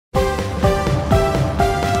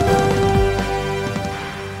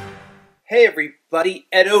Hey everybody,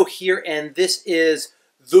 Edo here, and this is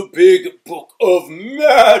The Big Book of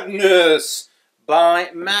Madness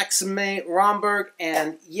by Maxime Rambourg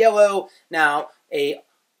and IELLO. Now,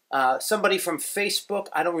 somebody from Facebook,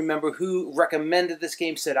 I don't remember who recommended this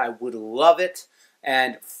game, said I would love it,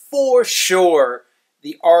 and for sure,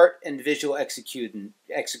 the art and visual execution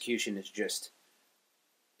is just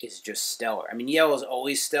stellar. I mean, IELLO's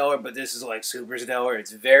always stellar, but this is like super stellar.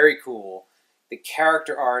 It's very cool. The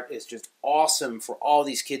character art is just awesome for all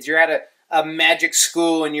these kids. You're at a magic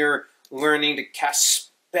school and you're learning to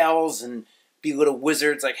cast spells and be little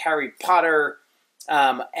wizards like Harry Potter.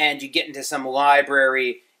 And you get into some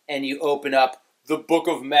library and you open up the Book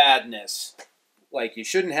of Madness. Like you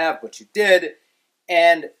shouldn't have, but you did.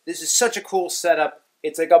 And this is such a cool setup.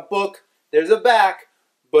 It's like a book. There's a back.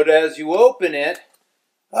 But as you open it,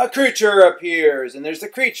 a creature appears. And there's the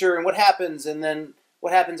creature and what happens. And then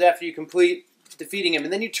what happens after you complete defeating him,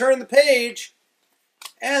 and then you turn the page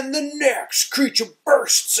and the next creature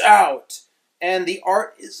bursts out, and the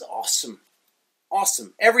art is awesome.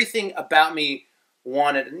 Everything about me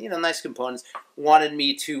wanted, and nice components, wanted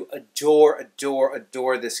me to adore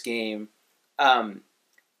this game. And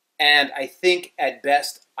I think at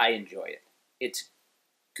best I enjoy it. It's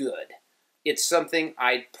good. It's something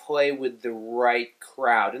I'd play with the right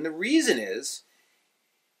crowd, and the reason is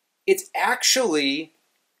it's actually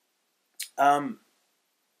how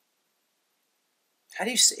do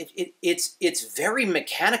you say it? It's very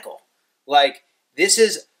mechanical. Like, this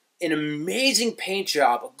is an amazing paint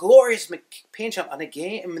job, a glorious paint job on a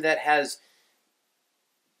game that has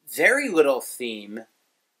very little theme,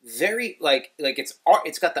 very like it's art.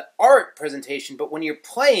 It's got the art presentation, but when you're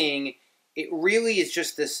playing, it really is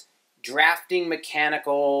just this drafting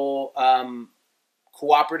mechanical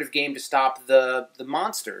cooperative game to stop the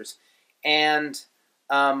monsters, and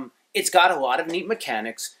it's got a lot of neat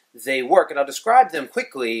mechanics. They work, and I'll describe them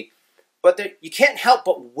quickly, but you can't help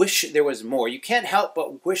but wish there was more. You can't help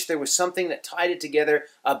but wish there was something that tied it together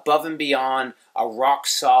above and beyond a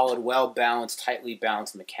rock-solid, well-balanced, tightly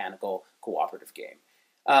balanced mechanical cooperative game.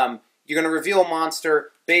 You're going to reveal a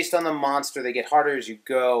monster. Based on the monster, they get harder as you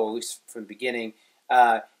go, at least from the beginning.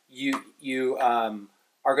 You are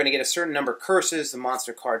going to get a certain number of curses. The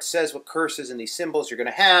monster card says what curses and these symbols you're going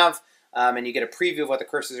to have. And you get a preview of what the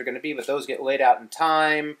curses are going to be, but those get laid out in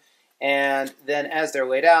time. And then as they're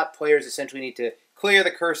laid out, players essentially need to clear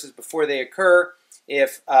the curses before they occur.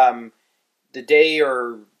 If the day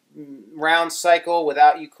or round cycle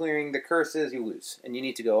without you clearing the curses, you lose. And you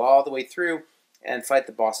need to go all the way through and fight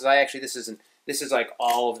the bosses. This is like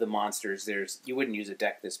all of the monsters. You wouldn't use a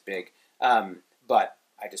deck this big, but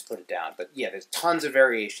I just put it down. But yeah, there's tons of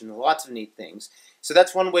variation, lots of neat things. So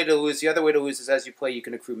that's one way to lose. The other way to lose is as you play, you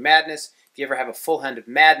can accrue madness. If you ever have a full hand of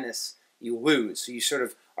madness, you lose. So you sort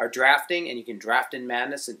of are drafting, and you can draft in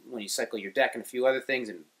madness when you cycle your deck and a few other things,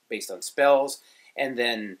 and based on spells. And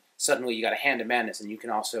then suddenly you got a hand of madness, and you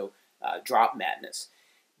can also drop madness.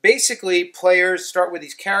 Basically, players start with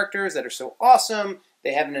these characters that are so awesome.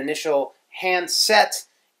 They have an initial hand set,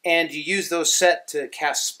 and you use those set to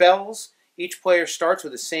cast spells. Each player starts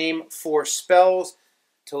with the same 4 spells: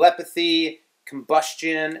 telepathy,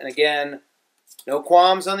 combustion, and again, no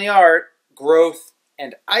qualms on the art, growth,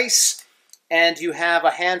 and ice. And you have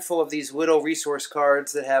a handful of these little resource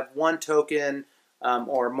cards that have 1 token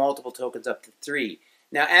or multiple tokens up to 3.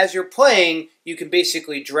 Now, as you're playing, you can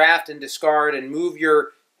basically draft and discard and move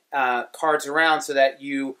your cards around so that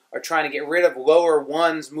you are trying to get rid of lower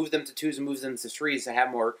 1s, move them to 2s, and move them to 3s to have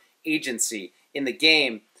more agency in the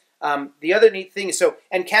game. The other neat thing is,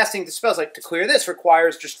 and casting the spells, like to clear this,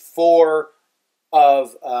 requires just 4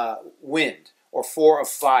 of wind or 4 of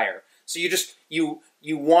fire. So you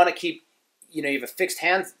want to keep, you have a fixed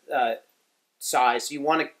hand size, so you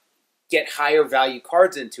want to get higher value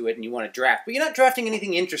cards into it, and you want to draft. But you're not drafting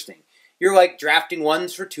anything interesting. You're like drafting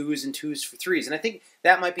 1s for 2s and 2s for 3s, and I think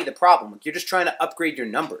that might be the problem. You're just trying to upgrade your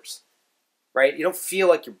numbers, right? You don't feel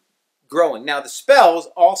like you're growing. Now the spells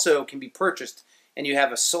also can be purchased, and you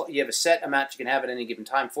have a set amount you can have at any given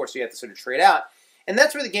time for, so you have to sort of trade out. And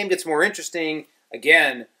that's where the game gets more interesting.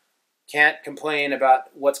 Again, can't complain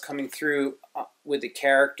about what's coming through with the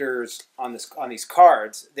characters on these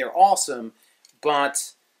cards. They're awesome,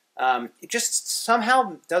 but it just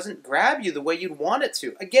somehow doesn't grab you the way you'd want it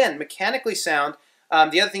to. Again, mechanically sound.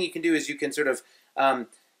 The other thing you can do is you can sort of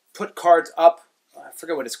put cards up. I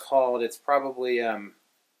forget what it's called. It's probably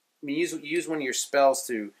use one of your spells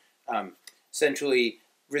to essentially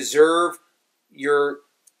reserve your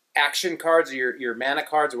action cards or your mana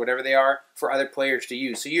cards or whatever they are for other players to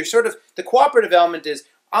use. So you're sort of, the cooperative element is,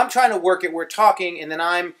 I'm trying to work it, we're talking, and then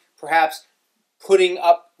I'm perhaps putting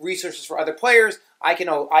up resources for other players. I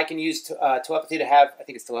can use telepathy to have, I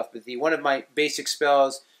think it's telepathy, one of my basic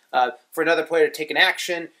spells for another player to take an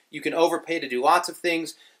action. You can overpay to do lots of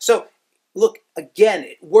things. So look, again,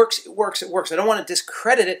 it works, it works, it works. I don't want to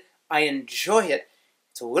discredit it. I enjoy it.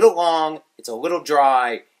 It's a little long, it's a little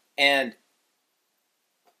dry, and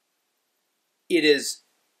it is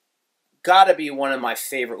got to be one of my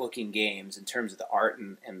favorite looking games in terms of the art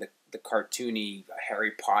and the cartoony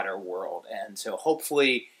Harry Potter world. And so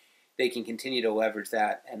hopefully they can continue to leverage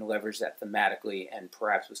that and leverage that thematically and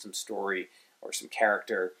perhaps with some story or some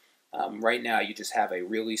character. Right now you just have a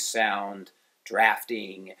really sound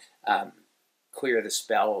drafting, clear the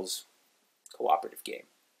spells cooperative game.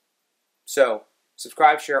 So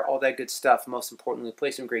subscribe, share, all that good stuff. Most importantly,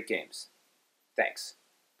 play some great games. Thanks.